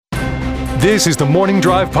This is the Morning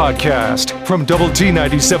Drive Podcast from Double T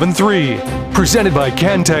 97.3, presented by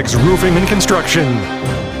Cantex Roofing and Construction.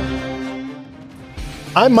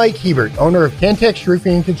 I'm Mike Hebert, owner of Cantex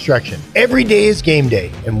Roofing and Construction. Every day is game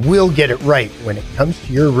day, and we'll get it right when it comes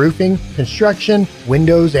to your roofing, construction,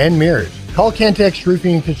 windows, and mirrors. Call Cantex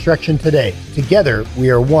Roofing and Construction today. Together, we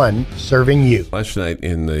are one serving you. Last night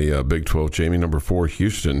in the Big 12, Jamie, number 4,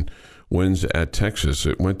 Houston wins at Texas.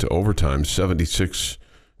 It went to overtime, 76-72.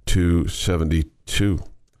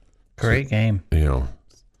 Great game. You know,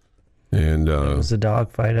 and it was a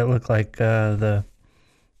dogfight. It looked like the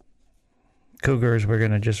Cougars were going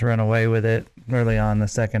to just run away with it early on in the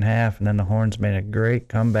second half, and then the Horns made a great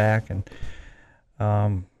comeback, and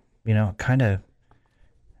kind of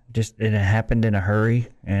just it happened in a hurry,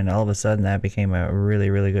 and all of a sudden that became a really,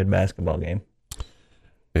 really good basketball game.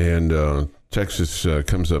 And Texas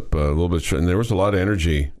comes up a little bit short, and there was a lot of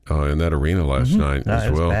energy in that arena last night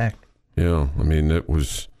as well. Packed. Yeah, I mean it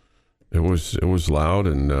was loud,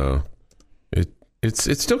 and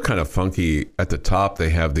it's still kind of funky at the top. They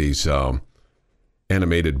have these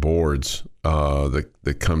animated boards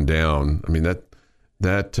that come down. I mean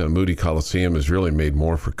that Moody Coliseum is really made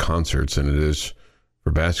more for concerts than it is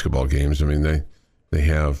for basketball games. I mean they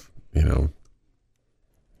have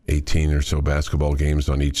 18 or so basketball games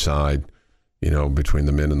on each side, between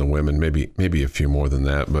the men and the women, maybe a few more than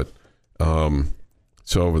that, but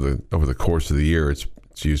so over the course of the year it's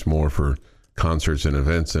used more for concerts and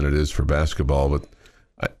events than it is for basketball. But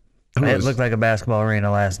it looked like a basketball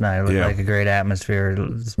arena last night. It looked like a great atmosphere. It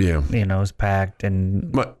was, it was packed.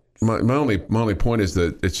 And my only point is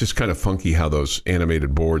that it's just kind of funky how those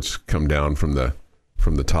animated boards come down from the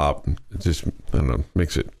top. It just, I don't know,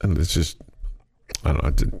 makes it, and it's just, I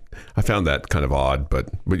don't know. I found that kind of odd, but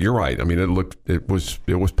you're right. I mean, it was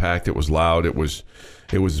packed. It was loud. It was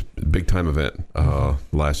a big time event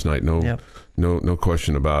last night. No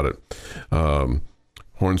question about it.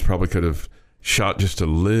 Horns probably could have shot just a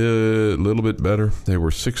little bit better. They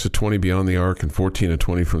were 6 of 20 beyond the arc and 14 of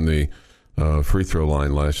 20 from the free throw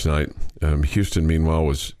line last night. Houston, meanwhile,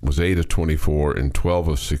 was 8 of 24 and 12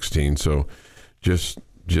 of 16. So just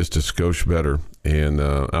a skosh better, and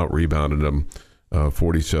out rebounded them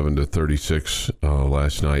 47-36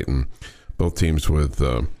 last night, and both teams with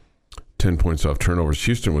 10 points off turnovers.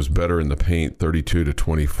 Houston was better in the paint,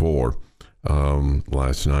 32-24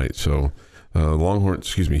 last night. So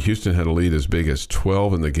Houston had a lead as big as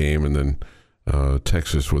 12 in the game, and then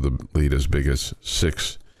Texas with a lead as big as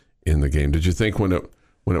 6 in the game. Did you think when it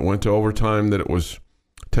went to overtime that it was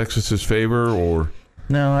Texas's favor, or?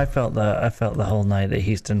 No, I felt the whole night that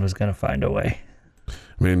Houston was going to find a way. I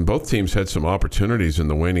mean, both teams had some opportunities in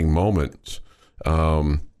the waning moments,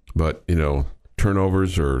 but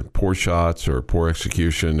turnovers or poor shots or poor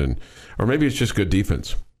execution, or maybe it's just good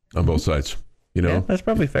defense on both sides. Yeah, that's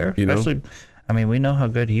probably fair. Especially, I mean, we know how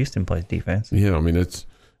good Houston plays defense. Yeah, I mean it's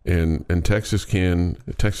and Texas can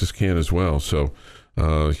as well. So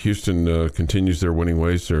Houston continues their winning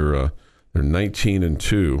ways. They're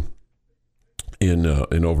 19-2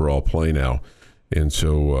 in overall play now, and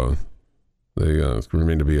so. They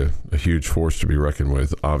remain to be a huge force to be reckoned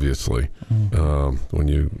with, obviously, when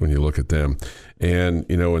you look at them. And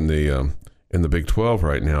in the Big 12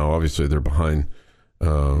 right now, obviously they're behind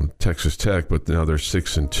Texas Tech, but now they're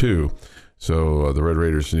 6-2. So the Red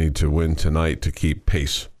Raiders need to win tonight to keep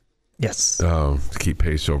pace. Yes, to keep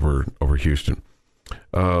pace over Houston.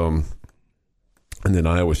 And then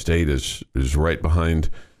Iowa State is right behind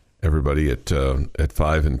everybody at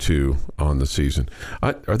 5-2 on the season.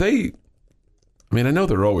 Are they? I mean, I know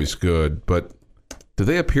they're always good, but do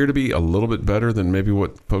they appear to be a little bit better than maybe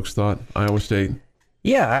what folks thought, Iowa State?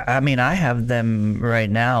 Yeah, I mean, I have them right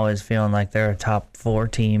now as feeling like they're a top 4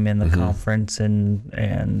 team in the conference,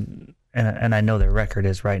 and I know their record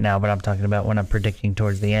is right now, but I'm talking about when I'm predicting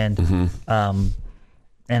towards the end. And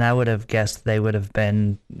I would have guessed they would have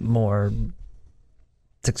been more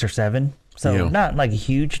 6 or 7, so not like a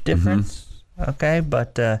huge difference. Okay,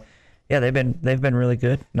 but. Yeah, they've been really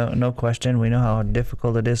good. No question. We know how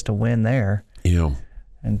difficult it is to win there.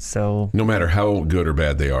 And so no matter how good or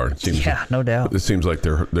bad they are, it seems no doubt. It seems like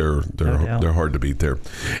they're hard to beat there.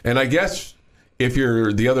 And I guess if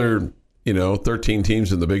you're the other 13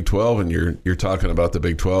 teams in the Big 12 and you're talking about the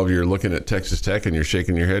Big 12, you're looking at Texas Tech and you're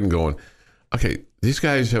shaking your head and going, okay, these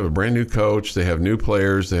guys have a brand new coach, they have new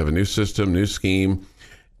players, they have a new system, new scheme.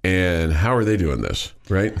 And how are they doing this,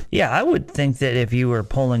 right? Yeah, I would think that if you were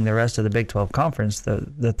polling the rest of the Big 12 conference,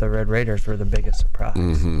 that the Red Raiders were the biggest surprise.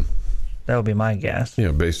 That would be my guess. Yeah,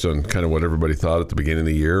 based on kind of what everybody thought at the beginning of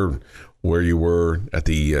the year, where you were at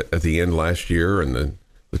the end last year, and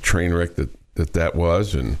the train wreck that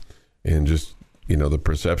was, and and just, the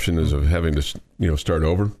perception is of having to, start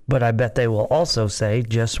over. But I bet they will also say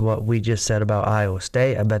just what we just said about Iowa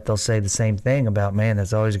State. I bet they'll say the same thing about, man,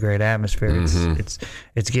 that's always a great atmosphere.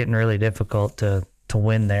 It's getting really difficult to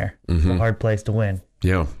win there. It's a hard place to win.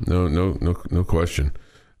 Yeah, no question.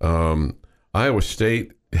 Iowa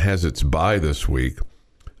State has its bye this week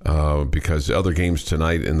because other games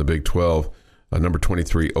tonight in the Big 12, number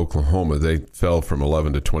 23 Oklahoma, they fell from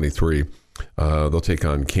 11 to 23. They'll take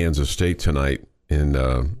on Kansas State tonight in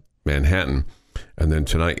Manhattan, and then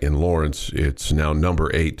tonight in Lawrence, it's now number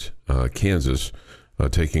 8 Kansas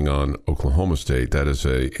taking on Oklahoma State. That is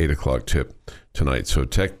a 8:00 tip tonight. So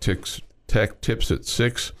Tech tips at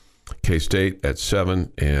 6, K-State at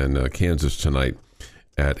 7, and Kansas tonight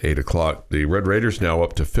at 8:00. The Red Raiders now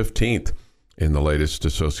up to 15th in the latest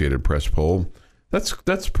Associated Press poll.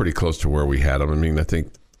 That's pretty close to where we had them. I mean, I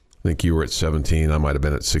think you were at 17. I might have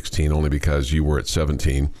been at 16 only because you were at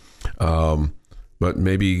 17. But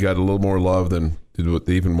maybe you got a little more love than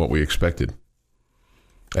even what we expected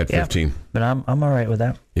at 15. But I'm all right with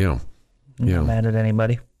that. Yeah. I'm not mad at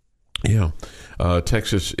anybody. Yeah.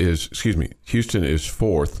 Houston is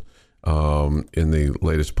 4th in the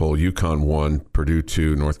latest poll. UConn 1, Purdue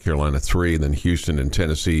 2, North Carolina 3, then Houston and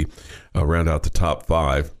Tennessee round out the top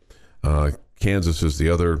 5. Kansas is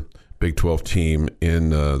the other Big 12 team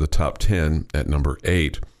in the top 10 at number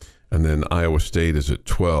 8. And then Iowa State is at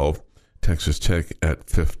 12, Texas Tech at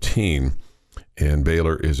 15, and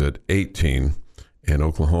Baylor is at 18, and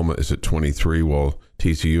Oklahoma is at 23, while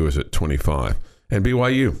TCU is at 25. And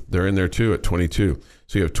BYU, they're in there too at 22.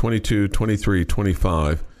 So you have 22, 23,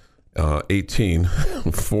 25, 18,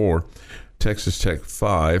 4, Texas Tech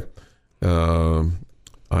 5,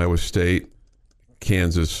 Iowa State,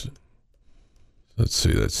 Kansas. Let's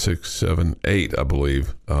see, that's 6, 7, 8, I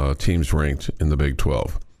believe, teams ranked in the Big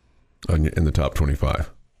 12 in the top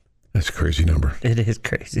 25. That's a crazy number. It is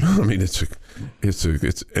crazy. I mean, it's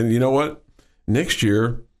and you know what? Next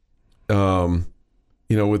year, with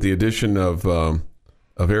the addition of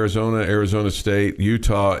Arizona State,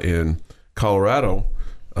 Utah, and Colorado,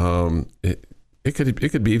 it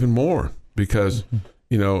could be even more because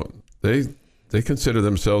they consider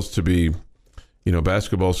themselves to be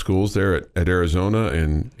basketball schools there at Arizona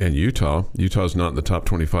and Utah. Utah's not in the top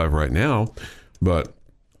 25 right now, but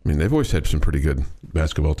I mean they've always had some pretty good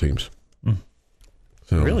basketball teams.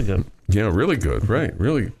 So, really good. Yeah, really good. Right,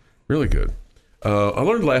 really, really good. I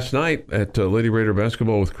learned last night at Lady Raider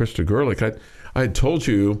basketball with Krista Gerlich. I had told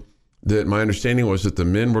you that my understanding was that the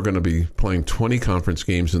men were going to be playing 20 conference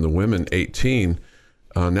games and the women 18.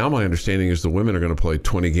 Now my understanding is the women are going to play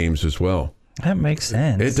 20 games as well. That makes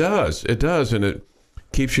sense. It does, and it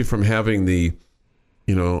keeps you from having the,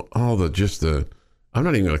 I'm not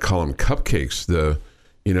even going to call them cupcakes.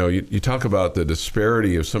 You talk about the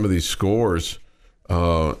disparity of some of these scores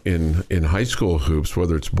in high school hoops,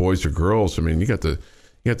 whether it's boys or girls. I mean, you got the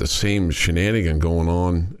same shenanigan going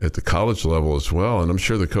on at the college level as well. And I'm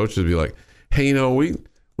sure the coaches would be like, hey,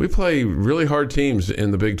 we play really hard teams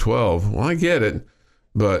in the Big 12. Well, I get it,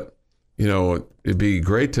 but it'd be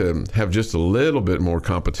great to have just a little bit more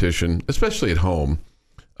competition, especially at home.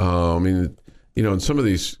 In some of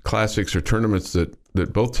these classics or tournaments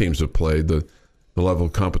that both teams have played, the level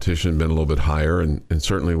of competition has been a little bit higher, and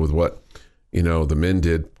certainly with what the men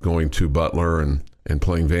did going to Butler and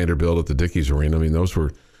playing Vanderbilt at the Dickies Arena. I mean, those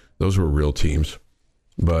were real teams.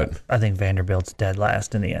 But I think Vanderbilt's dead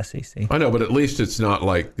last in the SEC. I know, but at least it's not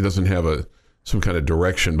like it doesn't have some kind of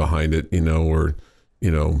direction behind it. Or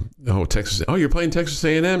Texas. Oh, you're playing Texas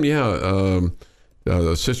A&M? Yeah,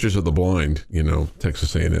 the Sisters of the Blind.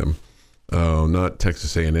 Texas A&M, not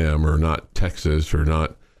Texas A&M, or not Texas, or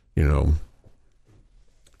not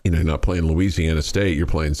you're not playing Louisiana State. You're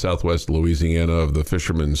playing Southwest Louisiana of the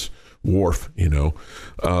Fisherman's Wharf.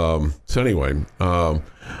 So anyway,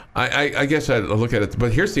 I guess I look at it.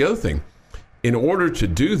 But here's the other thing: in order to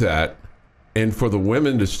do that, and for the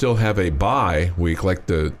women to still have a bye week, like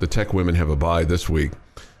the Tech women have a bye this week,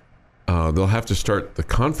 they'll have to start the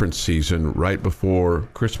conference season right before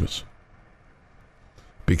Christmas.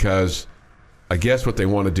 Because I guess what they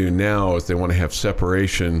want to do now is they want to have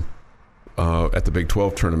separation at the Big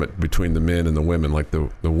 12 tournament between the men and the women. Like the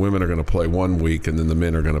women are going to play one week, and then the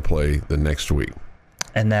men are going to play the next week.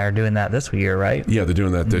 And they're doing that this year, right? Yeah, they're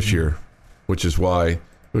doing that this year, which is why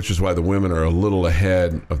the women are a little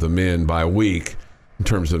ahead of the men by a week in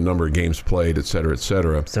terms of number of games played, et cetera, et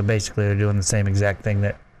cetera. So basically, they're doing the same exact thing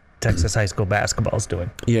that Texas high school basketball is doing.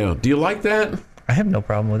 Yeah. Do you like that? I have no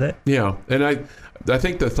problem with it. Yeah, and I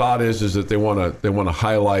think the thought is that they want to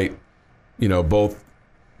highlight, both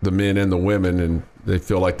the men and the women, and they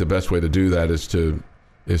feel like the best way to do that is to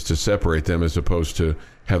is to separate them as opposed to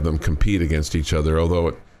have them compete against each other, although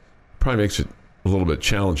it probably makes it a little bit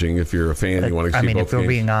challenging if you're a fan. You want to see both if we're games.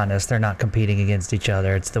 being honest, they're not competing against each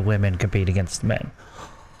other. It's the women compete against the men.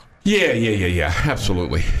 Yeah.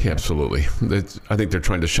 Absolutely. I think they're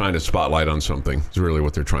trying to shine a spotlight on something. It's really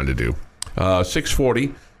what they're trying to do.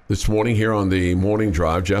 6:40 this morning here on the Morning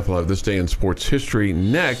Drive. Jeff will have This Day in Sports History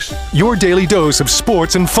next. Your daily dose of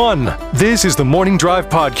sports and fun. This is the Morning Drive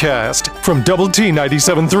podcast from Double T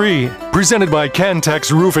 97.3, presented by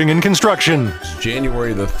Cantex Roofing and Construction. It's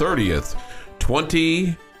January the 30th,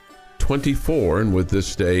 2024. And with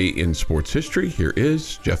This Day in Sports History, here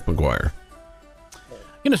is Jeff McGuire.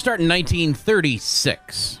 Going to start in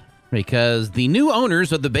 1936 because the new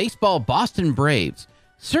owners of the baseball Boston Braves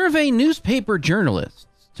survey newspaper journalists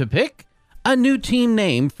to pick a new team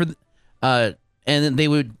name for, and they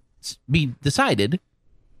would be decided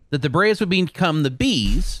that the Braves would become the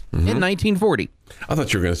Bees in 1940. I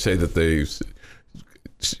thought you were going to say that they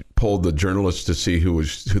polled the journalists to see who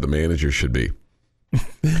the manager should be.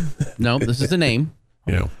 No, this is the name.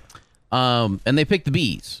 Yeah. And they picked the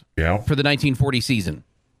Bees for the 1940 season.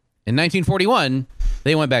 In 1941,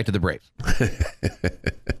 they went back to the Braves.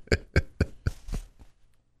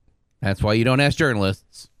 That's why you don't ask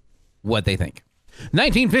journalists what they think.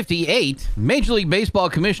 1958, Major League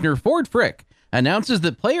Baseball Commissioner Ford Frick announces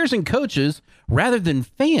that players and coaches, rather than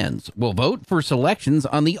fans, will vote for selections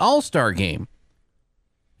on the All-Star Game.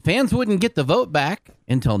 Fans wouldn't get the vote back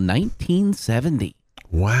until 1970.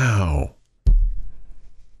 Wow.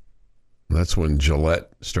 That's when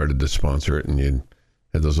Gillette started to sponsor it, and you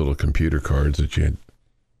had those little computer cards that you had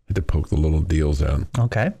to poke the little deals out.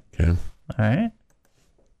 Okay. Okay. All right.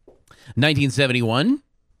 1971,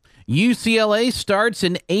 UCLA starts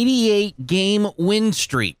an 88-game win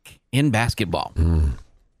streak in basketball.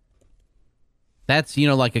 That's,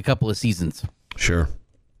 like a couple of seasons. Sure.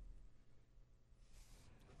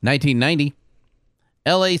 1990,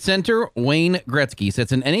 LA center Wayne Gretzky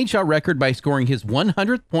sets an NHL record by scoring his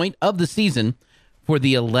 100th point of the season for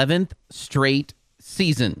the 11th straight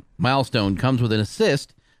season. Milestone comes with an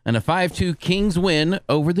assist and a 5-2 Kings win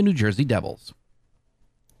over the New Jersey Devils.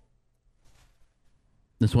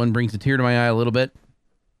 This one brings a tear to my eye a little bit.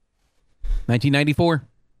 1994,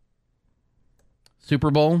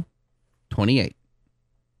 Super Bowl 28,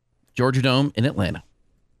 Georgia Dome in Atlanta.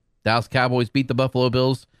 Dallas Cowboys beat the Buffalo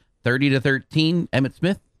Bills 30-13. Emmitt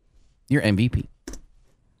Smith, your MVP.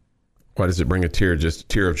 Why does it bring a tear? Just a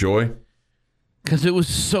tear of joy? Because it was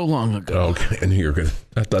so long ago. Oh, okay. And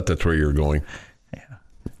I thought that's where you were going. Yeah.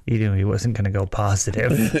 You knew he wasn't going to go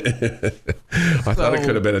positive. I thought it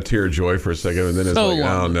could have been a tear of joy for a second, and then it's like,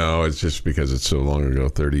 oh, no, it's just because it's so long ago,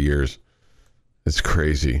 30 years. It's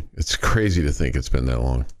crazy. It's crazy to think it's been that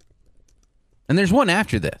long. And there's one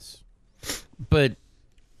after this, but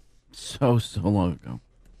so long ago.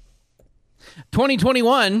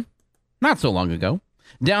 2021, not so long ago,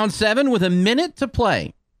 down 7 with a minute to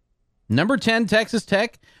play. Number 10, Texas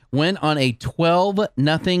Tech, went on a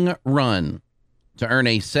 12-0 run to earn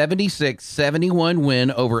a 76-71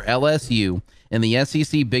 win over LSU in the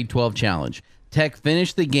SEC Big 12 Challenge. Tech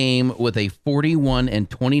finished the game with a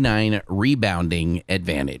 41-29 rebounding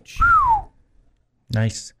advantage.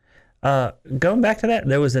 Nice. Going back to that,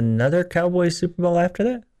 there was another Cowboys Super Bowl after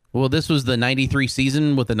that? Well, this was the 93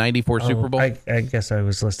 season with the 94 Super Bowl. I guess I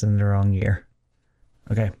was listening the wrong year.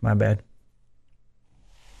 Okay, my bad.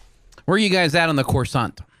 Where are you guys at on the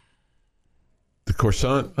croissant? The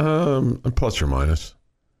croissant, plus or minus.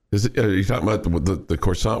 Are you talking about the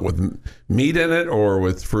croissant with meat in it or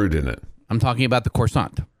with fruit in it? I'm talking about the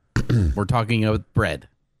croissant. We're talking about bread.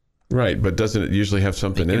 Right, but doesn't it usually have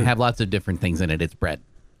something in it? It can have lots of different things in it. It's bread.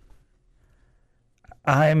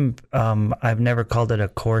 I've never called it a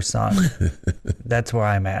croissant. That's where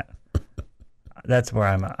I'm at. That's where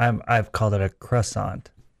I'm at. I've called it a croissant.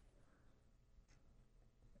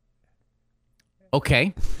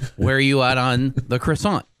 Okay. Where are you at on the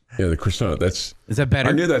croissant? Yeah, the croissant. Is that better?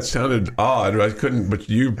 I knew that sounded odd. I couldn't, but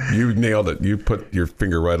you nailed it. You put your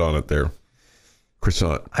finger right on it there.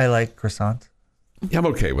 Croissant. I like croissants. Yeah, I'm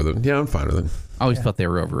okay with it. Yeah, I'm fine with it. I always thought they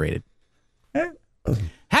were overrated.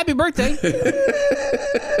 Happy birthday.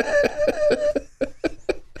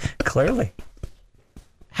 Clearly.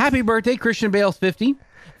 Happy birthday, Christian Bale's 50.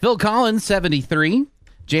 Phil Collins, 73.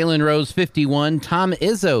 Jalen Rose, 51. Tom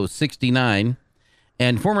Izzo, 69.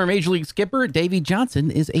 And former Major League skipper Davey Johnson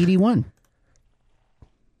is 81.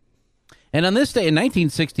 And on this day in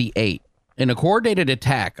 1968, in a coordinated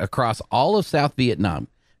attack across all of South Vietnam,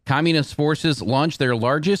 Communist forces launched their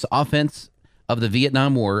largest offense of the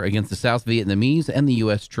Vietnam War against the South Vietnamese and the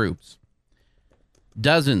U.S. troops.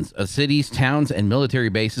 Dozens of cities, towns, and military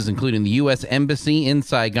bases, including the U.S. Embassy in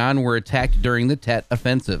Saigon, were attacked during the Tet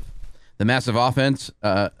Offensive. The massive offense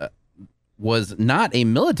was not a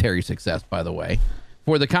military success, by the way,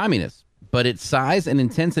 for the communists, but its size and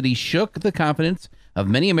intensity shook the confidence of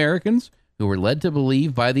many Americans who were led to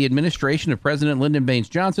believe by the administration of President Lyndon Baines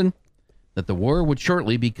Johnson that the war would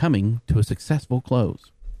shortly be coming to a successful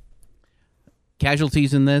close.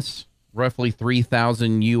 Casualties in this, roughly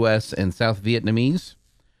 3,000 U.S. and South Vietnamese,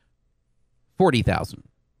 40,000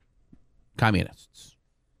 communists.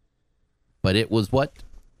 But it was what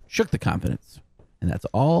shook the confidence, and that's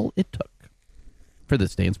all it took for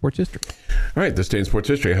this day in sports history. All right, this day in sports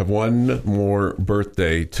history. I have one more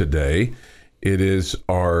birthday today. It is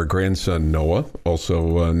our grandson, Noah,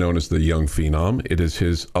 also known as the Young Phenom. It is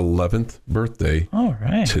his 11th birthday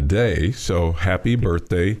today. So happy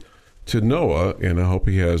birthday to Noah, and I hope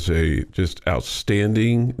he has a just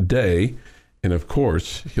outstanding day. And of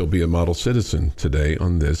course, he'll be a model citizen today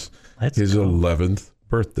on his 11th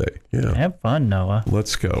birthday. Yeah. Have fun, Noah.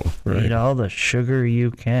 Let's go. Right. Eat all the sugar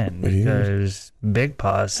you can, because Big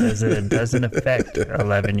Paw says that it doesn't affect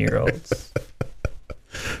 11-year-olds.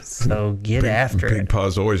 So get after it. Big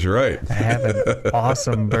Paw's always right. Have an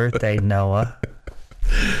awesome birthday, Noah.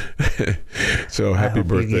 So happy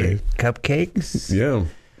birthday. You get cupcakes. Yeah.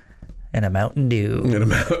 And a Mountain Dew.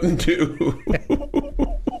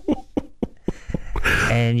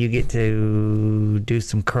 And you get to do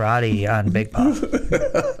some karate on Big Paw.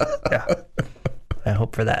 Yeah. I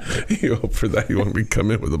hope for that. You hope for that. You want me to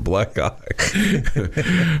come in with a black eye.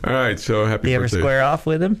 All right. So happy birthday. Do you ever square off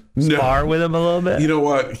with him? Spar with him a little bit? You know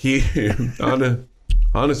what?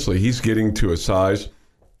 Honestly, he's getting to a size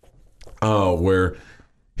where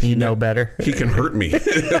know better. He can hurt me. Don't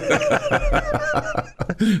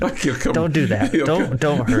do that.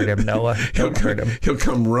 Don't hurt him, Noah. Don't hurt him. He'll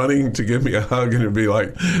come running to give me a hug and he'll be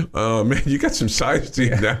like, "Oh man, you got some size to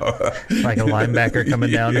you now." Like a linebacker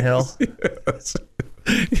coming down the hill.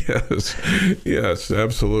 Yes,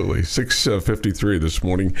 absolutely. 6:53 this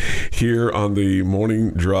morning here on the Morning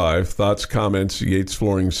Drive. Thoughts, comments, Yates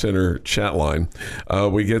Flooring Center chat line.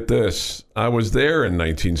 We get this. I was there in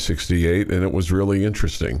 1968, and it was really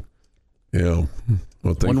interesting. Yeah.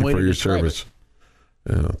 Well, thank you for your service.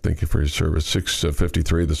 Thank you for your service.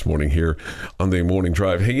 6:53 this morning here on the Morning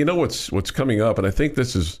Drive. Hey, you know what's coming up, and I think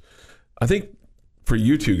for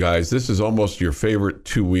you two guys, this is almost your favorite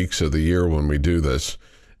 2 weeks of the year when we do this,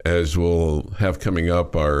 as we'll have coming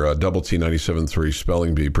up our Double T 97.3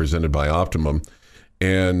 Spelling Bee presented by Optimum.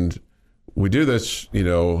 And we do this,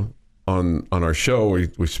 on our show,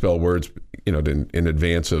 we spell words, in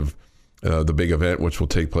advance of the big event, which will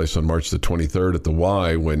take place on March the 23rd at the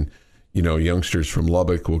Y, when, youngsters from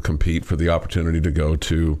Lubbock will compete for the opportunity to go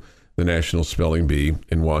to the National Spelling Bee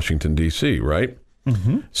in Washington, D.C., right?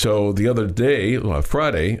 Mm-hmm. So the other day,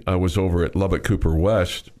 Friday, I was over at Lubbock Cooper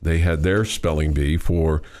West. They had their spelling bee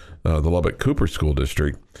for the Lubbock Cooper School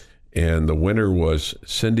District, and the winner was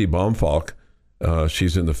Cindy Baumfalk.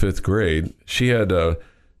 She's in the 5th grade. She had a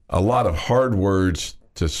lot of hard words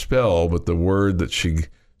to spell, but the word that she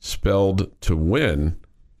spelled to win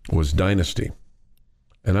was dynasty.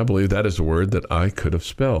 And I believe that is a word that I could have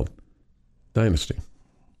spelled. Dynasty.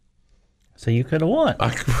 So you could have won.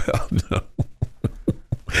 Well, no.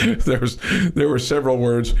 There were several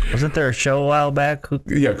words. Wasn't there a show a while back?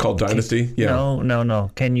 Called Dynasty. Yeah.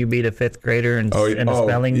 No. Can you beat a 5th grader in a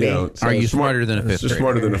spelling bee? So are you smarter than a 5th grader?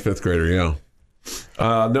 Smarter than a 5th grader, yeah.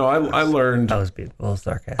 No, I learned. I was being a little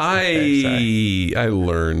sarcastic. I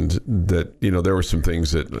learned that there were some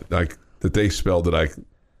things that they spelled that I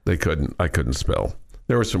couldn't spell.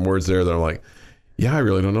 There were some words there that I'm like, I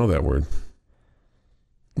really don't know that word.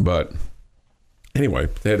 But anyway,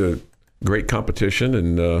 they had a great competition,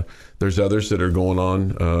 and there's others that are going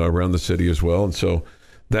on around the city as well. And so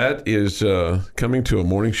that is coming to a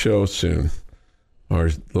morning show soon, our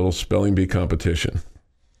little spelling bee competition.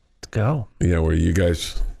 Let's go. Yeah, where you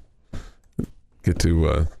guys get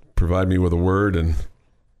to provide me with a word, and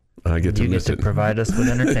I get to miss it. You get to provide us with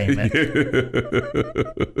entertainment.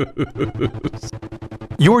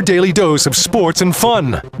 Your daily dose of sports and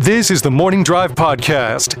fun. This is the Morning Drive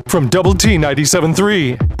Podcast from Double T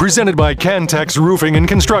 97.3, presented by Cantex Roofing and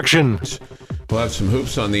Construction. We'll have some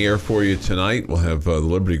hoops on the air for you tonight. We'll have the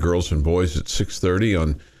Liberty girls and boys at 6:30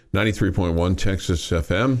 on 93.1 Texas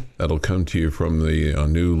FM. That'll come to you from the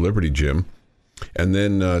new Liberty Gym. And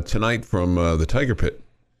then tonight from the Tiger Pit,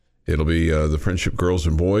 it'll be the Friendship girls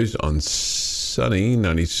and boys on sunny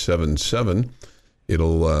 97.7.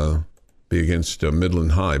 It'll be against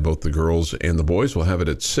Midland High, both the girls and the boys. We'll have it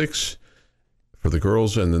at 6 for the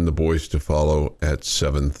girls, and then the boys to follow at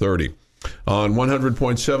 7:30. On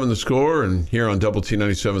 100.7 The Score, and here on Double T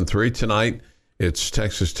 97.3 tonight, it's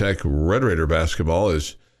Texas Tech Red Raider basketball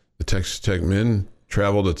as the Texas Tech men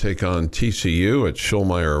travel to take on TCU at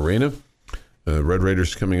Schulmeyer Arena. Red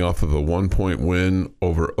Raiders coming off of a 1-point win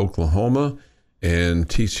over Oklahoma, and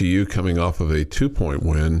TCU coming off of a 2-point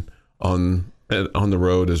win on the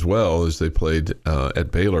road as well as they played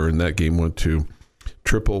at Baylor, and that game went to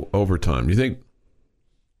triple overtime. You think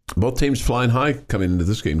both teams flying high coming into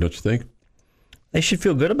this game, don't you think? They should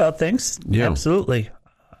feel good about things. Yeah. Absolutely.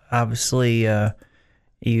 Obviously, you're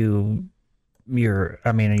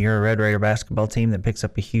a Red Raider basketball team that picks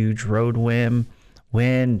up a huge road win,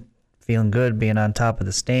 feeling good, being on top of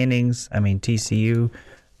the standings. I mean, TCU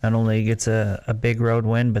not only gets a big road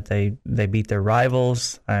win, but they beat their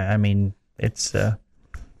rivals. I mean, it's I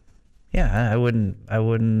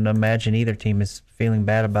wouldn't imagine either team is feeling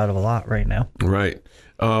bad about it a lot right now. Right.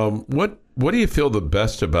 What do you feel the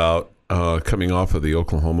best about coming off of the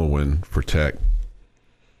Oklahoma win for Tech?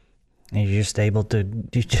 You're just able to.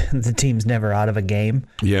 The team's never out of a game.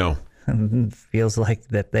 Yeah. It feels like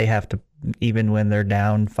that they have to, even when they're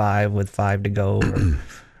down 5 with 5 to go,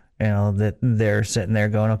 or, that they're sitting there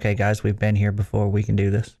going, "Okay, guys, we've been here before. We can do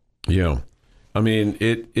this." Yeah, I mean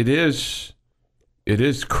it is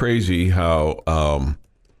crazy how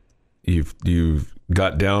you've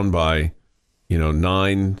got down by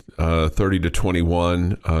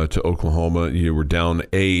 30-21 to Oklahoma. You were down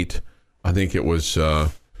 8. I think it was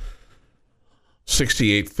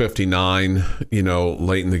 68-59,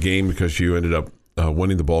 late in the game because you ended up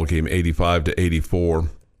winning the ball game 85-84.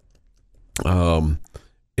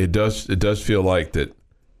 It does feel like that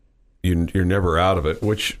you're never out of it,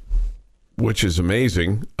 which is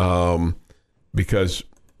amazing because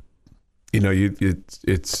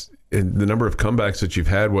it's in the number of comebacks that you've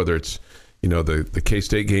had, whether it's the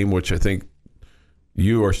K-State game, which I think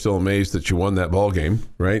you are still amazed that you won that ball game,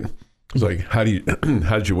 right? It's like how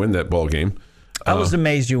did you win that ball game? I was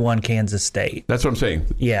amazed you won Kansas State. That's what I'm saying.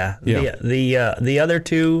 Yeah. The other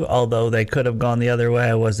two, although they could have gone the other way,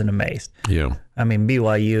 I wasn't amazed. Yeah. I mean,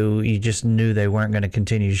 BYU, you just knew they weren't going to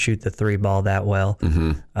continue to shoot the 3 ball that well.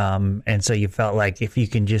 Mm-hmm. And so you felt like if you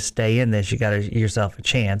can just stay in this, you got yourself a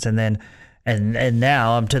chance. And then and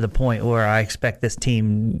now I'm to the point where I expect this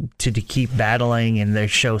team to keep battling, and they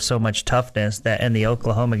show so much toughness that in the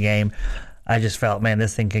Oklahoma game, I just felt, man,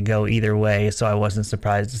 this thing could go either way. So I wasn't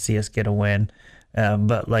surprised to see us get a win.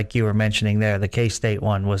 But like you were mentioning there, the K-State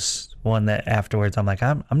one was one that afterwards I'm like,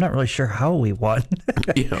 I'm not really sure how we won.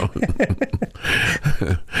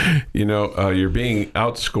 You're being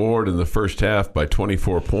outscored in the first half by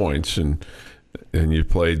 24 points, and you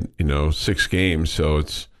played 6 games, so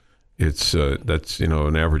it's that's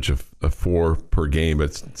an average of 4 per game.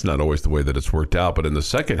 But it's not always the way that it's worked out. But in the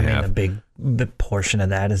second half, the big portion of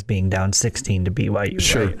that is being down 16 to BYU.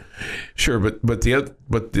 Sure, right? Sure. But the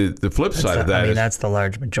flip side of that is that's the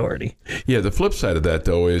large majority. Yeah, the flip side of that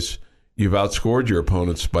though is you've outscored your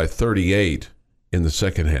opponents by 38 in the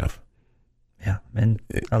second half. Yeah, and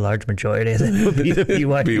a large majority of that would be the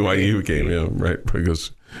BYU game. Yeah, right.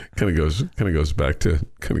 It kind of goes back to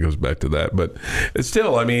that. But it's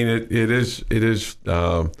still, I mean, it is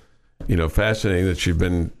fascinating that you've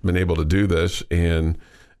been able to do this, and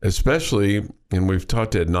especially, and we've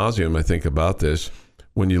talked ad nauseum, I think, about this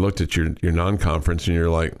when you looked at your non-conference and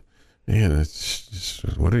you're like, man, it's just,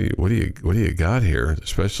 what do you got here?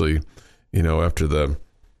 Especially, after the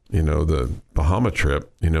Bahama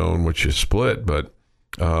trip, in which you split, but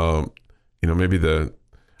maybe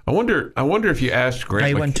I wonder if you asked Grant.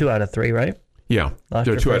 You won 2 out of 3, right? Yeah, lost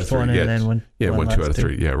your 2 out of 3. Won, and then won 2 out of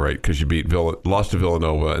 3. Yeah, right. Because you lost to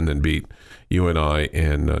Villanova and then beat UNI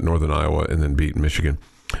and Northern Iowa and then beat Michigan.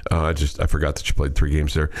 I forgot that you played 3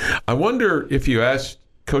 games there. I wonder if you asked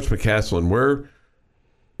Coach McCaslin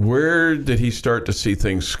where did he start to see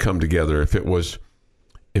things come together? If it was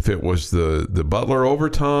the Butler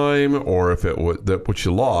overtime, or if it was that which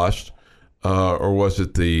you lost, or was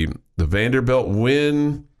it the Vanderbilt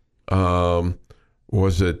win? Or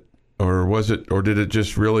did it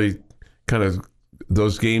just really kind of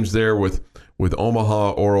those games there with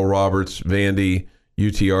Omaha, Oral Roberts, Vandy,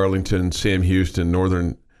 UT Arlington, Sam Houston,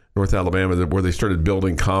 North Alabama, where they started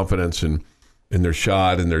building confidence in their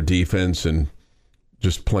shot and their defense and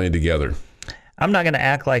just playing together? I'm not going to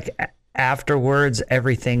act like afterwards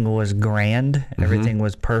everything was grand, everything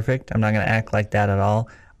was perfect. I'm not going to act like that at all.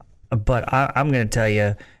 But I'm going to tell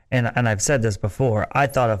you, and I've said this before, I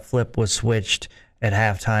thought a flip was switched at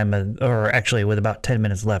halftime, or actually with about 10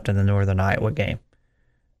 minutes left in the Northern Iowa game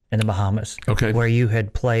in the Bahamas. Okay. Where you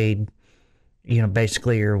had played,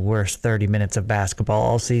 basically your worst 30 minutes of basketball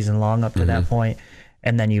all season long up to that point.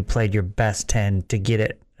 and then you played your best 10 to get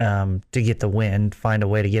it, to get the win, find a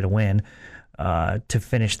way to get a win, to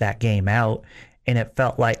finish that game out. And it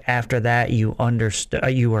felt like after that, you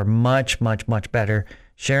understood, you were much, much, much better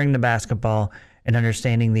sharing the basketball and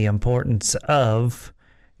understanding the importance of,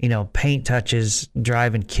 paint touches,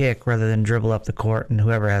 drive and kick rather than dribble up the court and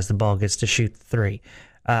whoever has the ball gets to shoot the three.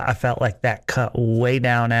 I felt like that cut way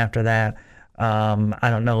down after that. I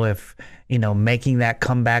don't know if, making that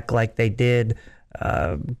comeback like they did,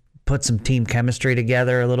 put some team chemistry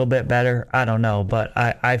together a little bit better. I don't know, but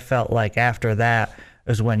I felt like after that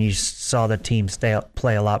is when you saw the team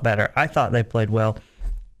play a lot better. I thought they played well,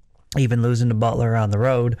 even losing to Butler on the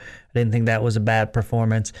road. I didn't think that was a bad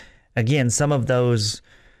performance. Again, some of those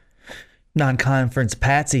non-conference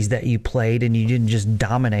patsies that you played and you didn't just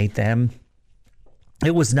dominate them,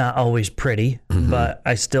 it was not always pretty, but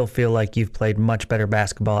I still feel like you've played much better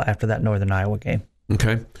basketball after that Northern Iowa game.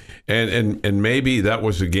 Okay. And maybe that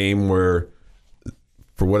was a game where,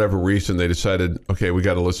 for whatever reason, they decided, okay, we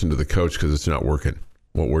got to listen to the coach because it's not working,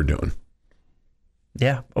 what we're doing.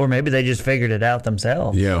 Yeah, or maybe they just figured it out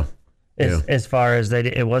themselves. Yeah. As far as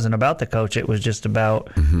it wasn't about the coach, it was just about.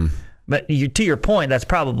 But to your point, that's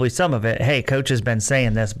probably some of it. Hey, coach has been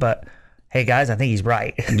saying this, but hey, guys, I think he's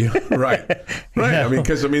right. Yeah, right. Right.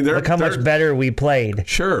 Look how much better we played.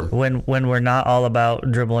 Sure. When we're not all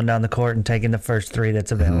about dribbling down the court and taking the first three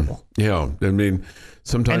that's available. Yeah.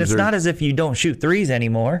 Sometimes. And it's not as if you don't shoot threes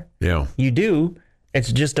anymore. Yeah. You do.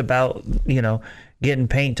 It's just about, getting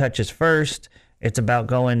paint touches first. It's about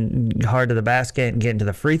going hard to the basket and getting to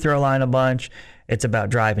the free throw line a bunch. It's about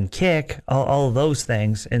drive and kick, all of those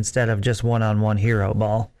things instead of just one-on-one hero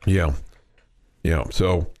ball. Yeah. Yeah.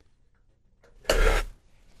 So.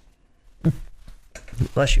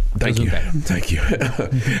 Bless you. Thank you. Thank you.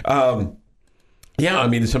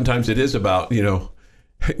 Sometimes it is about,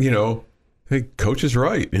 hey, coach is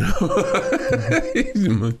right.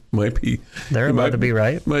 Might be. They're about to be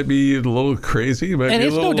right. Might be a little crazy. And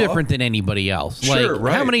it's no different than anybody else. Sure,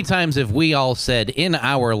 right. How many times have we all said in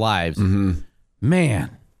our lives,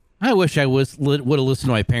 man, I wish I would have listened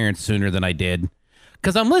to my parents sooner than I did.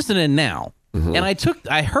 Because I'm listening now. And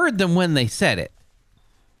I heard them when they said it.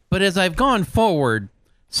 But as I've gone forward,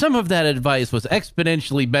 some of that advice was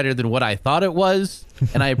exponentially better than what I thought it was,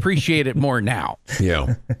 and I appreciate it more now.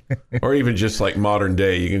 Yeah. Or even just like modern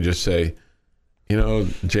day, you can just say,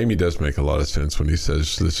 Jamie does make a lot of sense when he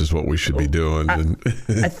says this is what we should be doing.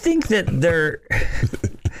 I think that there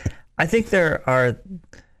are,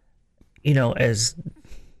 as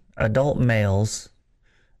adult males,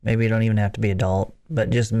 maybe you don't even have to be adult, but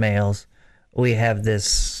just males, we have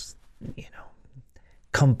this,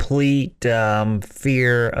 complete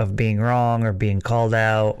fear of being wrong or being called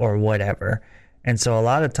out or whatever. And so a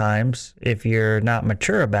lot of times, if you're not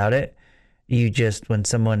mature about it, you just, when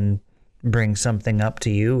someone brings something up to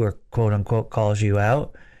you or quote unquote calls you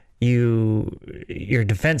out, your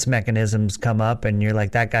defense mechanisms come up and you're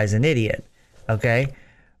like, that guy's an idiot. Okay.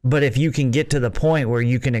 But if you can get to the point where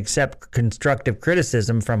you can accept constructive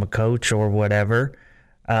criticism from a coach or whatever,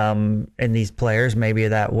 and these players maybe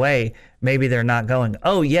that way, maybe they're not going,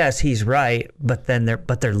 oh yes, he's right, but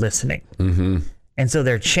they're listening. And so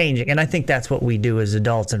they're changing. And I think that's what we do as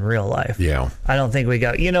adults in real life. Yeah. I don't think we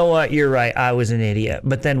go, you know what, you're right, I was an idiot.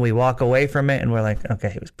 But then we walk away from it and we're like,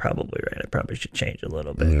 okay, he was probably right. I probably should change a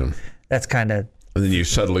little bit. Yeah. That's kind of. And then you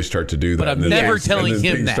subtly start to do that. But I'm never telling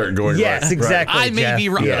him that. Start going, yes, right, exactly. I may be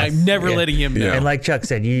wrong, but I'm never letting him know. And like Chuck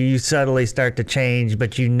said, you subtly start to change,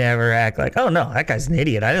 but you never act like, oh no, that guy's an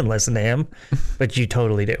idiot. I didn't listen to him. But you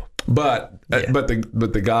totally do. But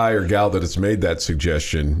the guy or gal that has made that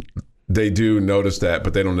suggestion, they do notice that,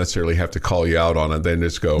 but they don't necessarily have to call you out on it. They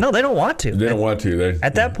just go. No, they don't want to. They don't want to.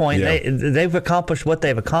 At that point, they've accomplished what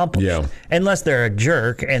they've accomplished. Yeah. Unless they're a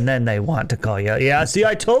jerk, and then they want to call you out. Yeah, see,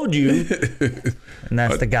 I told you. And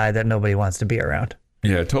that's the guy that nobody wants to be around.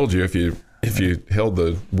 Yeah, I told you if you held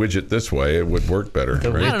the widget this way, it would work better.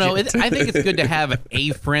 Right? I don't know. I think it's good to have a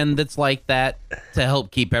friend that's like that to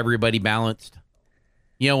help keep everybody balanced.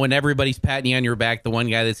 When everybody's patting you on your back, the one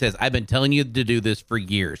guy that says, I've been telling you to do this for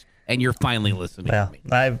years, and you're finally listening to me.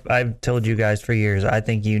 I've told you guys for years, I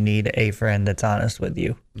think you need a friend that's honest with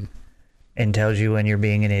you and tells you when you're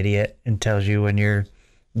being an idiot and tells you when you're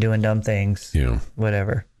doing dumb things,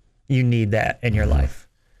 whatever. You need that in your life.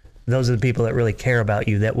 Those are the people that really care about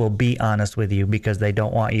you, that will be honest with you because they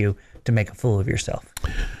don't want you to make a fool of yourself.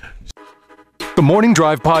 The Morning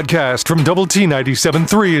Drive podcast from Double T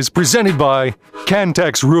 97.3 is presented by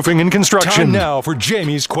Cantex Roofing and Construction. Time now for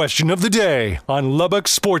Jamie's question of the day on Lubbock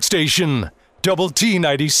Sports Station, Double T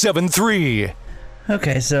 97.3.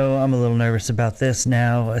 Okay, so I'm a little nervous about this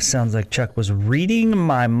now. It sounds like Chuck was reading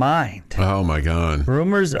my mind. Oh, my God.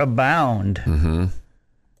 Rumors abound. Mm-hmm.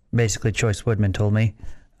 Basically, Choice Woodman told me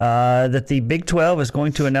that the Big 12 is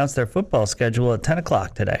going to announce their football schedule at 10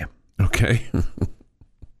 o'clock today. Okay.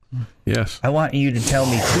 Yes. I want you to tell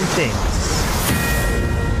me 2 things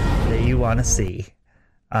that you want to see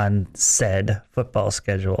on said football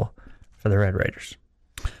schedule for the Red Raiders.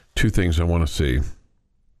 2 things I want to see.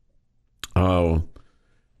 Oh,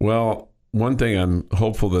 well, one thing I'm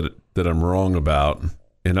hopeful that I'm wrong about,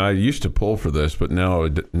 and I used to pull for this, but now I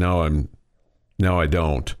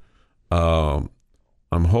don't. I'm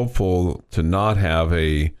hopeful to not have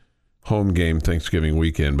a home game Thanksgiving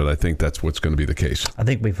weekend, but I think that's what's going to be the case. I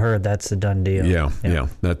think we've heard that's a done deal. Yeah. That's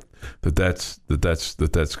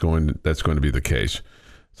going to be the case.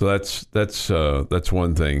 So that's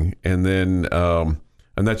one thing, and then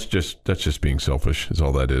and that's just being selfish. Is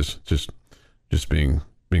all that is. Just being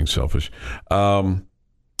selfish. I'm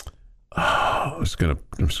just gonna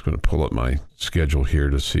pull up my schedule here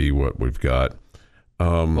to see what we've got.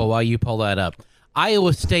 Well, while you pull that up,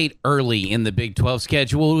 Iowa State early in the Big 12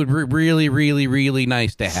 schedule would be really, really, really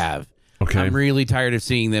nice to have. Okay. I'm really tired of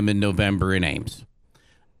seeing them in November in Ames.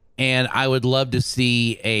 And I would love to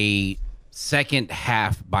see a second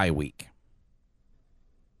half bye week.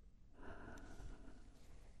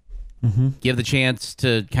 Mm-hmm. Give the chance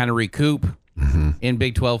to kind of recoup in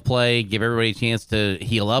Big 12 play, give everybody a chance to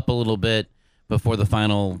heal up a little bit before the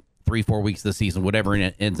final 3-4 weeks of the season, whatever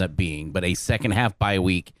it ends up being. But a second half bye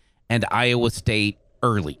week and Iowa State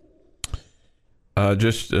early.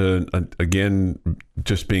 Again,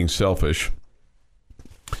 just being selfish.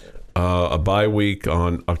 A bye week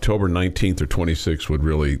on October 19th or 26th would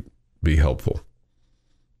really be helpful.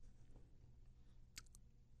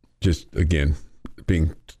 Just, again,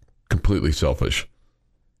 being completely selfish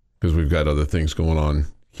because we've got other things going on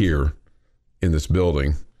here in this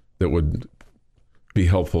building that would be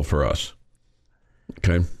helpful for us.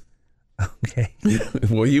 Okay? Okay.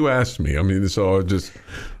 Well, you asked me. I mean, so I'm just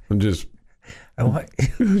just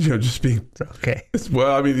being okay.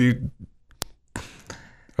 Well, I mean,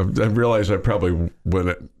 I realized I probably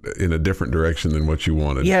went in a different direction than what you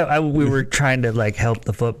wanted. Yeah, we were trying to help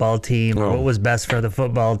the football team. What was best for the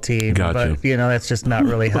football team? Gotcha. But that's just not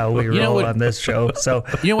really how we roll on this show. So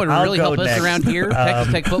you know what would really help next. us around here?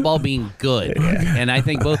 Texas Tech football being good, and I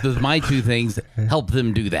think both of my 2 things help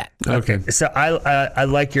them do that. Okay. So I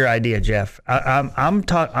like your idea, Jeff. I'm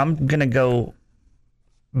gonna go.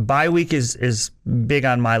 Bye week is big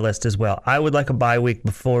on my list as well. I would like a bye week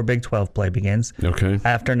before Big 12 play begins. Okay.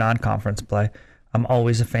 After non-conference play. I'm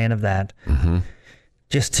always a fan of that. Mm-hmm.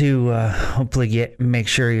 Just to hopefully make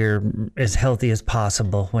sure you're as healthy as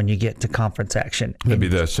possible when you get to conference action. Maybe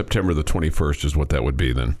the September the 21st is what that would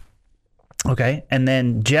be then. Okay. And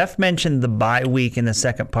then Jeff mentioned the bye week in the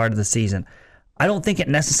second part of the season. I don't think it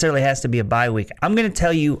necessarily has to be a bye week. I'm going to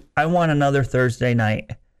tell you, I want another Thursday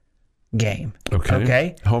night game.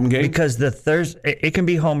 Okay. Home game? Because the Thursday, it can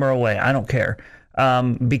be home or away. I don't care.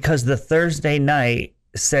 Because the Thursday night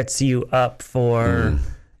sets you up for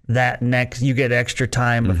that next, you get extra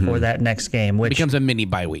time before that next game, which becomes a mini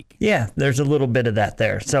bye week. Yeah, there's a little bit of that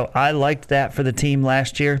there. So I liked that for the team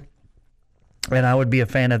last year, and I would be a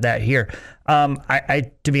fan of that here.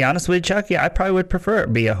 I to be honest with you, Chuck, I probably would prefer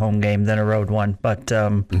it be a home game than a road one, but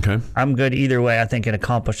okay. I'm good either way. I think it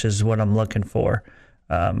accomplishes what I'm looking for.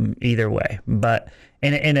 Either way, but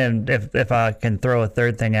if I can throw a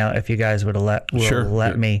third thing out, if you guys would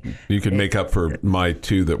let me, you could make up for my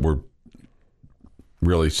 2 that were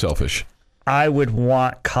really selfish. I would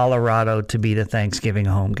want Colorado to be the Thanksgiving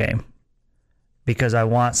home game because I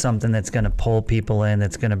want something that's going to pull people in,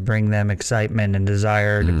 that's going to bring them excitement and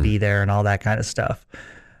desire to be there and all that kind of stuff.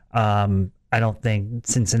 I don't think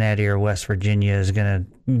Cincinnati or West Virginia is going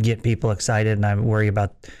to get people excited, and I worry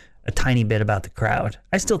about a tiny bit about the crowd.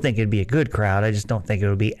 I still think it'd be a good crowd. I just don't think it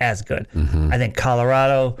would be as good. I think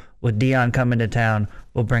Colorado, with Dion coming to town,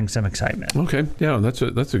 will bring some excitement. Okay, yeah, that's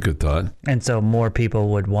a good thought. And so more people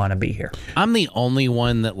would want to be here. I'm the only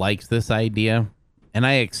one that likes this idea, and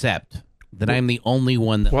I accept that I'm the only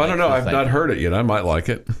one that Well, I don't know. likes this I've not idea. heard it yet. I might like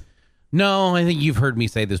it. No, I think you've heard me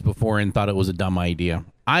say this before and thought it was a dumb idea.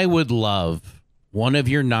 I would love one of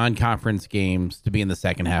your non-conference games to be in the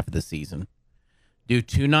second half of the season. Do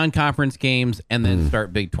 2 non-conference games and then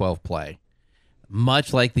start Big 12 play,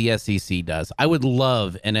 much like the SEC does. I would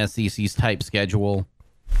love an SEC's type schedule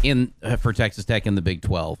for Texas Tech in the Big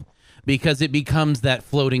 12 because it becomes that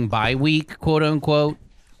floating bye week, quote unquote,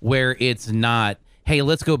 where it's not, hey,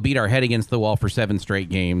 let's go beat our head against the wall for 7 straight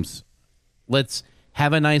games. Let's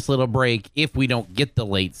have a nice little break if we don't get the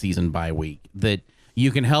late season bye week. That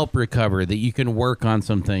you can help recover, that you can work on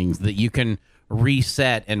some things, that you can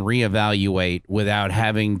reset and reevaluate without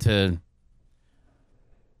having to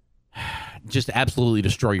just absolutely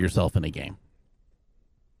destroy yourself in a game.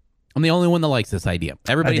 I'm the only one that likes this idea.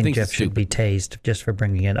 Everybody I think thinks Jeff it's should stupid. be tased just for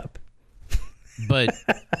bringing it up. But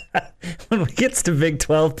when it gets to Big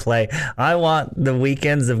 12 play, I want the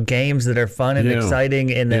weekends of games that are fun and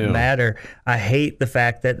exciting and that matter. I hate the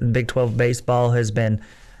fact that Big 12 baseball has been,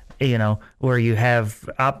 where you have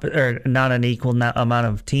not an equal amount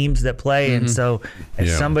of teams that play. And so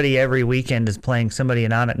somebody every weekend is playing somebody in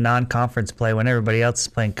non-conference play when everybody else is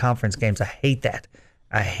playing conference games. I hate that.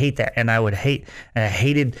 And I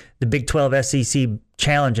hated the Big 12 SEC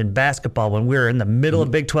challenge in basketball when we were in the middle of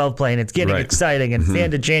Big 12 play and it's getting exciting and it's the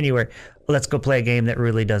end of January. Let's go play a game that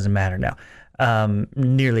really doesn't matter now,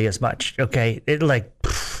 nearly as much. Okay,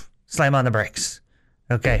 slam on the brakes.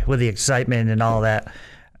 Okay, with the excitement and all that.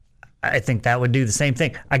 I think that would do the same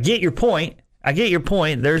thing. I get your point.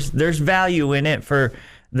 There's value in it for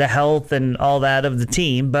the health and all that of the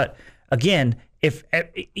team, but again, if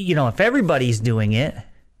everybody's doing it,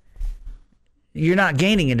 you're not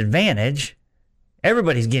gaining an advantage.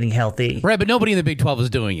 Everybody's getting healthy. right, but nobody in the Big 12 is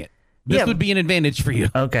doing it. This would be an advantage for you.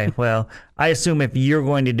 Okay, well, I assume if you're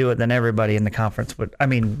going to do it, then everybody in the conference would. I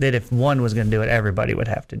mean, that if one was going to do it, everybody would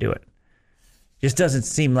have to do it. Just doesn't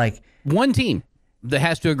seem like One team that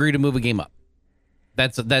has to agree to move a game up.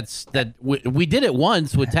 We did it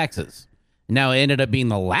once with Texas. Now it ended up being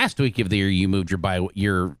the last week of the year you moved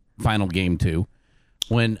your final game to,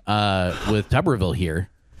 when with Tuberville here,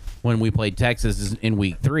 when we played Texas in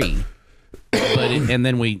week 3, and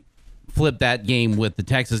then we flipped that game with the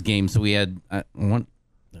Texas game, so we had one.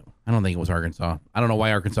 I don't think it was Arkansas. I don't know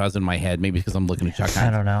why Arkansas is in my head. Maybe because I'm looking at Chuck Heinz.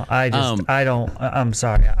 I don't know. I'm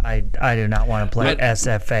sorry. I do not want to play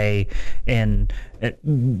SFA in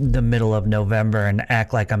the middle of November and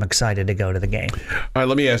act like I'm excited to go to the game. All right,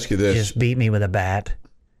 let me ask you this. Just beat me with a bat.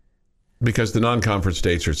 Because the non-conference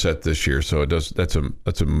dates are set this year, so that's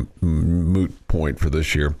a moot point for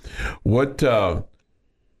this year. What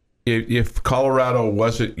if Colorado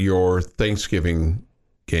wasn't your Thanksgiving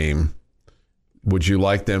game? Would you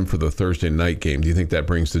like them for the Thursday night game? Do you think that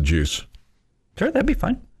brings the juice? Sure, that'd be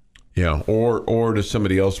fine. Yeah, or does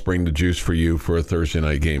somebody else bring the juice for you for a Thursday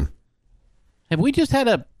night game? Have we just had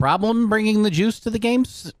a problem bringing the juice to the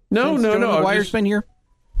games? No. Wire's been here.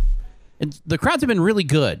 The crowds have been really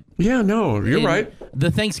good. Yeah, no, you're right. The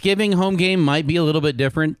Thanksgiving home game might be a little bit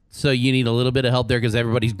different, so you need a little bit of help there because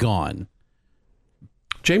everybody's gone.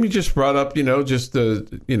 Jamie just brought up, just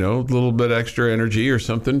the, little bit extra energy or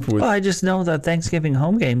something. Well, I just know that Thanksgiving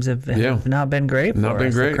home games have not been great for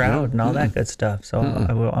us, the crowd and all that good stuff. So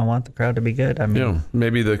I want the crowd to be good. I mean,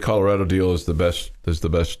 maybe the Colorado deal is the best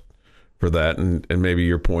for that, and maybe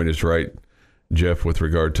your point is right, Jeff, with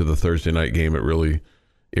regard to the Thursday night game. It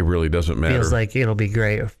really doesn't matter. Feels like it'll be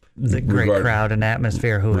great. The great crowd and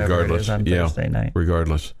atmosphere, whoever it is on Thursday night.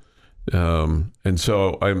 Regardless, and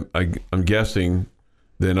so I'm guessing.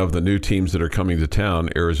 Then of the new teams that are coming to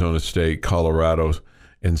town, Arizona State, Colorado,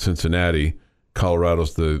 and Cincinnati,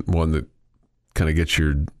 Colorado's the one that kind of gets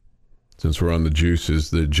since we're on the juice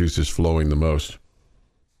is flowing the most.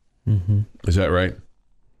 Mm-hmm. Is that right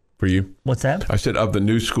for you? What's that? I said of the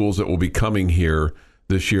new schools that will be coming here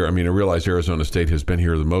this year. I mean, I realize Arizona State has been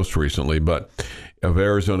here the most recently, but of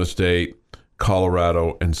Arizona State,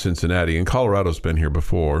 Colorado, and Cincinnati, and Colorado's been here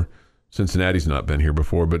before. Cincinnati's not been here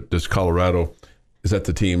before, but does Colorado... Is that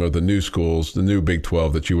the team of the new schools, the new Big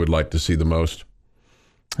 12 that you would like to see the most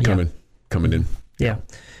coming in? Yeah.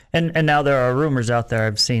 And now there are rumors out there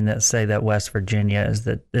I've seen that say that West Virginia is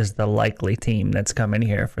the likely team that's coming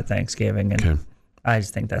here for Thanksgiving. And I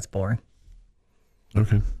just think that's boring.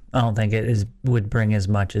 Okay. I don't think it would bring as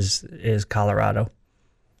much as Colorado.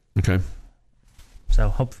 Okay. So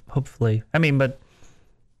hopefully, but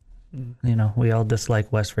we all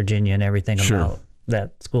dislike West Virginia and everything about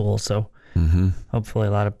that school. So hopefully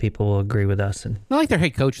a lot of people will agree with us. And I like their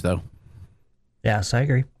head coach, though. Yes, I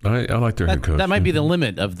agree. I like their head coach. That might be the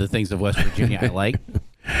limit of the things of West Virginia I like.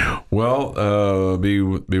 Well,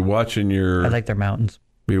 be watching your... I like their mountains.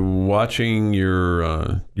 Be watching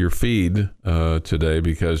your feed today,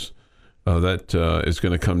 because that is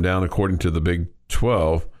going to come down, according to the Big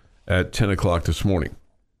 12, at 10 o'clock this morning.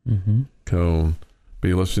 Mm-hmm. So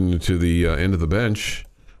be listening to the End of the Bench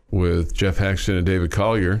with Jeff Haxton and David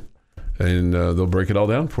Collier, and they'll break it all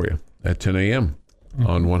down for you at 10 a.m.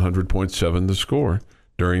 on 100.7 The Score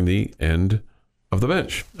during the End of the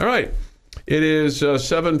Bench. All right. It is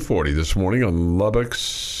 7:40 this morning on Lubbock's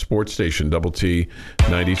Sports Station, Double T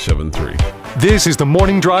 97.3. This is the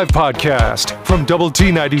Morning Drive Podcast from Double T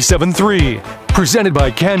 97.3. Presented by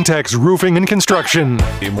Cantex Roofing and Construction.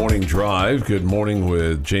 A morning drive. Good morning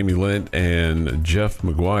with Jamie Lent and Jeff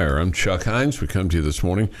McGuire. I'm Chuck Heinz. We come to you this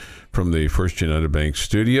morning from the First United Bank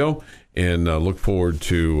studio and look forward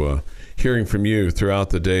to hearing from you throughout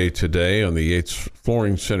the day today on the Yates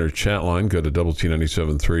Flooring Center chat line. Go to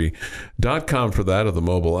WT973.com for that, or the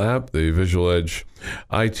mobile app. The Visual Edge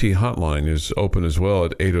IT hotline is open as well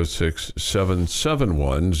at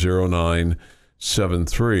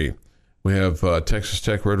 806-771-0973. We have Texas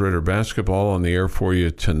Tech Red Raider basketball on the air for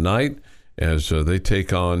you tonight as they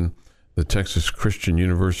take on the Texas Christian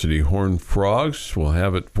University Horned Frogs. We'll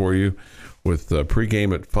have it for you with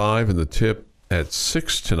pregame at 5 and the tip at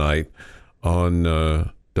 6 tonight on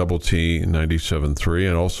Double T 97.3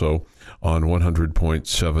 and also on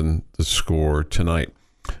 100.7 The Score tonight.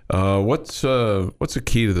 What's the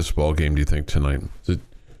key to this ball game, do you think, tonight? Is it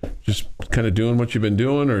just kind of doing what you've been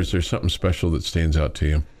doing, or is there something special that stands out to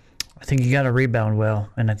you? I think you got to rebound well,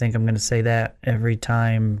 and I think I'm going to say that every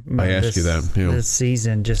time I ask you that. Yeah. This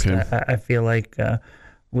season. Just okay. I feel like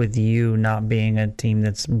with you not being a team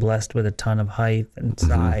that's blessed with a ton of height and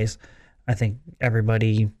size, I think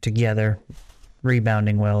everybody together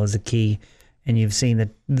rebounding well is a key. And you've seen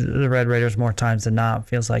the Red Raiders more times than not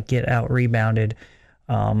feels like get out rebounded.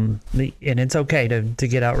 And it's okay to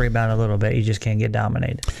get out rebounded a little bit. You just can't get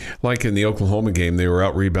dominated. Like in the Oklahoma game, they were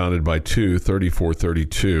out rebounded by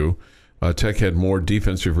 34-32. Tech had more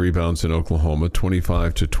defensive rebounds than Oklahoma,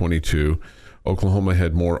 25-22. Oklahoma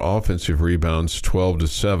had more offensive rebounds,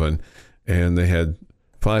 12-7, and they had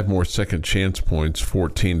 5 more second chance points,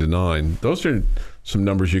 14-9. Those are some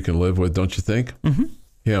numbers you can live with, don't you think? Mm-hmm.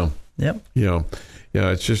 Yeah. Yep. Yeah.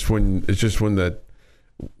 It's just when that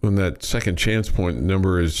second chance point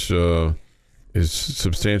number is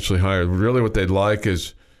substantially higher. Really, what they'd like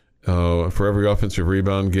is for every offensive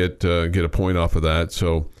rebound, get a point off of that.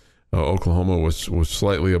 So Oklahoma was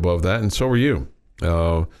slightly above that, and so were you,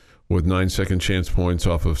 with 9 second chance points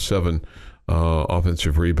off of 7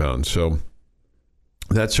 offensive rebounds. So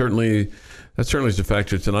that certainly is a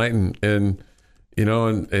factor tonight, and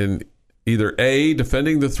either A,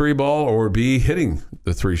 defending the 3 ball, or B, hitting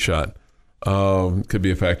the 3 shot. Could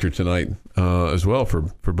be a factor tonight as well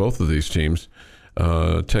for both of these teams.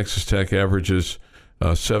 Texas Tech averages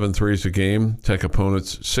 7 threes a game. Tech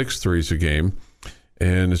opponents 6 threes a game.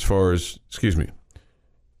 And as far as, let me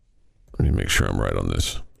make sure I'm right on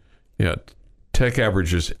this. Yeah, Tech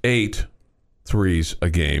averages 8 threes a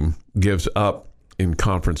game, gives up in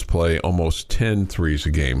conference play almost 10 threes a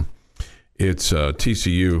game. It's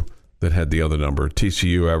TCU that had the other number.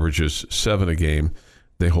 TCU averages 7 a game.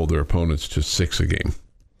 They hold their opponents to 6 a game.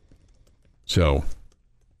 So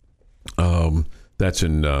that's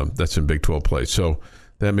in Big 12 play. So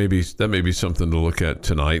that may be something to look at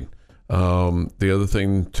tonight. The other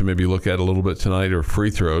thing to maybe look at a little bit tonight are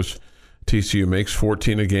free throws. TCU makes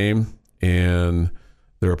 14 a game, and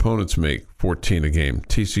their opponents make 14 a game.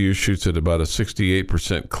 TCU shoots at about a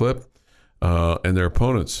 68% clip, and their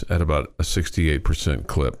opponents at about a 68%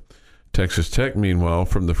 clip. Texas Tech, meanwhile,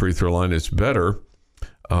 from the free throw line, is better.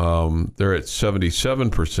 They're at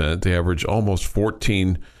 77%. They average almost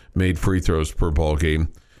 14 made free throws per ball game,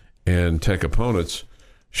 and Tech opponents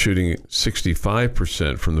shooting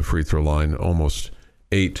 65% from the free throw line, almost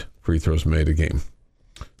 8 free throws made a game.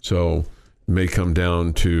 So it may come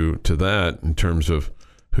down to that in terms of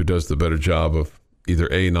who does the better job of either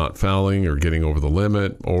A, not fouling or getting over the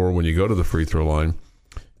limit, or when you go to the free throw line,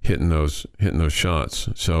 hitting those shots.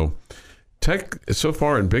 So Tech, so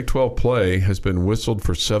far in Big 12 play, has been whistled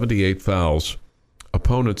for 78 fouls.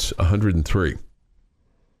 Opponents, 103.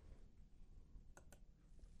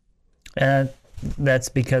 That's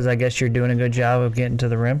because I guess you're doing a good job of getting to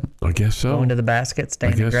the rim. I guess so. Going to the basket,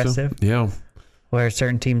 staying aggressive. So. Yeah. Where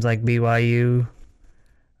certain teams like BYU,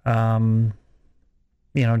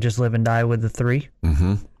 just live and die with the 3.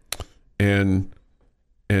 Mm-hmm. And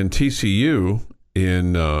TCU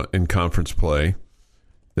in conference play,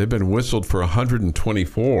 they've been whistled for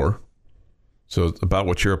 124, so it's about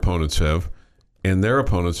what your opponents have, and their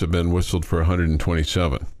opponents have been whistled for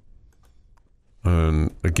 127.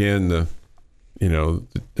 And again, you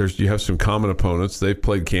have some common opponents. They've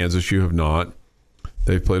played Kansas, you have not.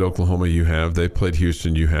 They've played Oklahoma, you have. They've played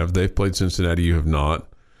Houston, you have. They've played Cincinnati, you have not.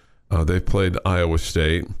 They've played Iowa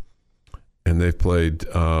State, and they've played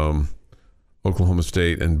Oklahoma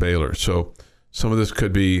State and Baylor. So some of this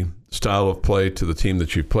could be style of play to the team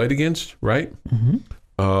that you've played against, right?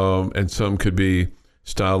 Mm-hmm. And some could be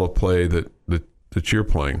style of play that you're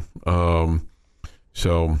playing.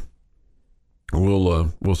 So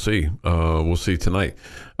we'll see. We'll see tonight.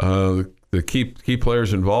 The key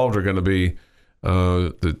players involved are going to be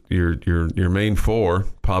Your main four: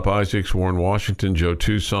 Pop Isaacs, Warren Washington, Joe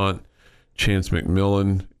Toussaint, Chance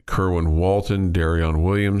McMillan, Kerwin Walton, Darion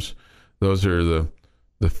Williams. Those are the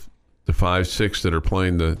 5-6 that are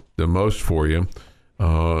playing the most for you.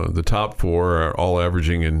 The top four are all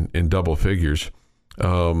averaging in double figures.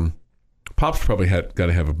 Pop's probably got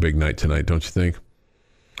to have a big night tonight, don't you think?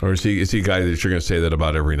 Or is he a guy that you're going to say that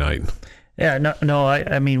about every night? Yeah, no.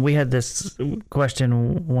 I mean, we had this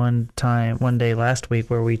question one day last week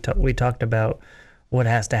where we talked about what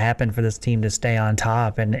has to happen for this team to stay on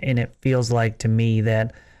top, and it feels like to me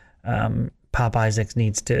that Pop Isaacs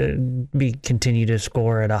needs to continue to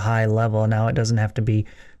score at a high level. Now it doesn't have to be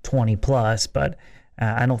 20 plus, but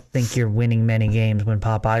I don't think you're winning many games when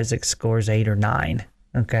Pop Isaacs scores 8 or 9.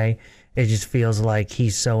 Okay, it just feels like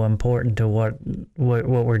he's so important to what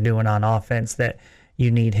we're doing on offense that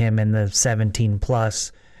you need him in the 17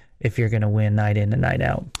 plus if you're going to win night in and night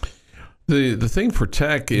out. The thing for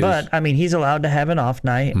Tech is... But, I mean, he's allowed to have an off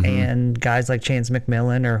night, and guys like Chance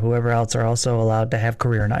McMillan or whoever else are also allowed to have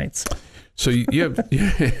career nights. So you have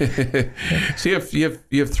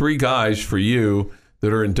three guys for you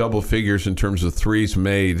that are in double figures in terms of threes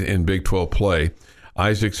made in Big 12 play.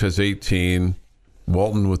 Isaacs has 18,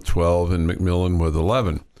 Walton with 12, and McMillan with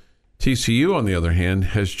 11. TCU, on the other hand,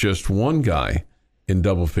 has just one guy in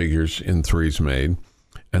double figures in threes made,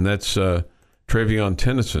 and that's Travion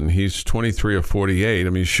Tennyson. He's 23 of 48. I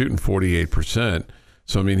mean, he's shooting 48%.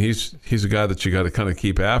 So, I mean, he's a guy that you got to kind of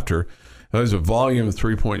keep after. He's a volume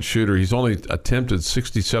three-point shooter. He's only attempted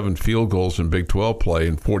 67 field goals in Big 12 play,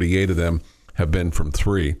 and 48 of them have been from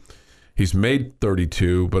three. He's made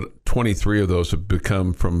 32, but 23 of those have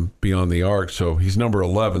become from beyond the arc. So he's number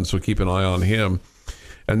 11, so keep an eye on him.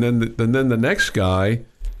 And then the next guy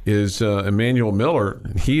is Emmanuel Miller.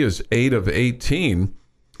 He is 8 of 18,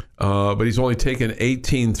 but he's only taken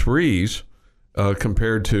 18 threes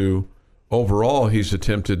compared to overall he's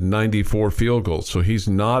attempted 94 field goals. So he's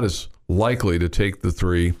not as likely to take the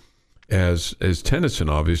three as Tennyson,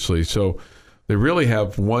 obviously. So they really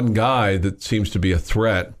have one guy that seems to be a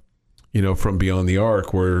threat, from beyond the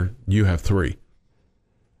arc where you have three.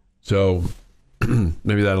 So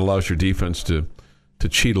maybe that allows your defense to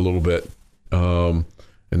cheat a little bit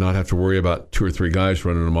and not have to worry about 2 or 3 guys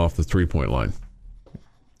running them off the three-point line.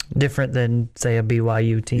 Different than, say, a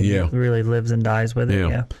BYU team that really lives and dies with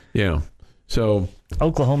it. Yeah. So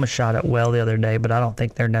Oklahoma shot it well the other day, but I don't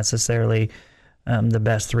think they're necessarily the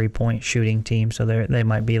best three-point shooting team, so they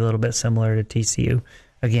might be a little bit similar to TCU.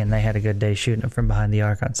 Again, they had a good day shooting it from behind the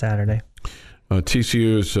arc on Saturday.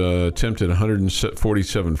 TCU has attempted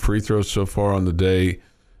 147 free throws so far on the day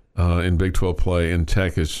in Big 12 play, and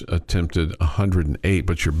Tech has attempted 108,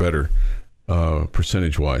 but you're better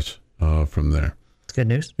percentage-wise from there. It's good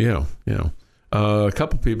news. Yeah. A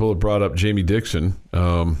couple people have brought up Jamie Dixon.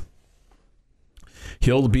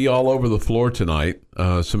 He'll be all over the floor tonight.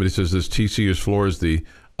 Somebody says this TCU's floor is the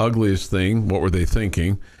ugliest thing. What were they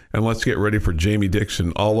thinking? And let's get ready for Jamie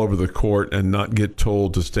Dixon all over the court and not get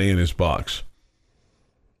told to stay in his box.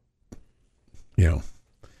 He'll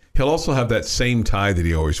also have that same tie that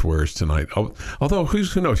he always wears tonight. Although, who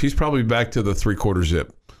knows? He's probably back to the three-quarter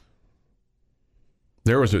zip.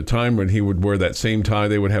 There was a time when he would wear that same tie.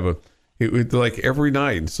 They would have like every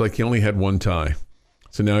night. It's like he only had one tie.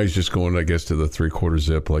 So now he's just going, I guess, to the three-quarter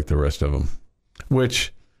zip like the rest of them,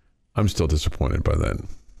 which I'm still disappointed by that.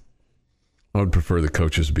 I would prefer the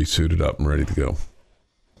coaches be suited up and ready to go.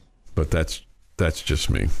 But that's just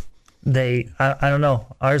me. I don't know.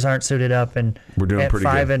 Ours aren't suited up, and we're doing at pretty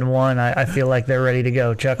 5-1, I feel like they're ready to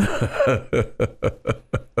go, Chuck.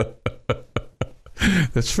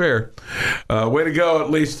 That's fair. Way to go.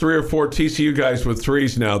 At least 3 or 4 TCU guys with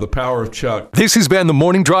threes now. The power of Chuck. This has been the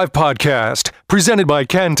Morning Drive Podcast, presented by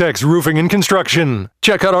Cantex Roofing and Construction.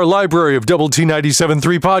 Check out our library of Double T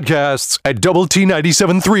 97.3 podcasts at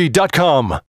doublet97.3.com.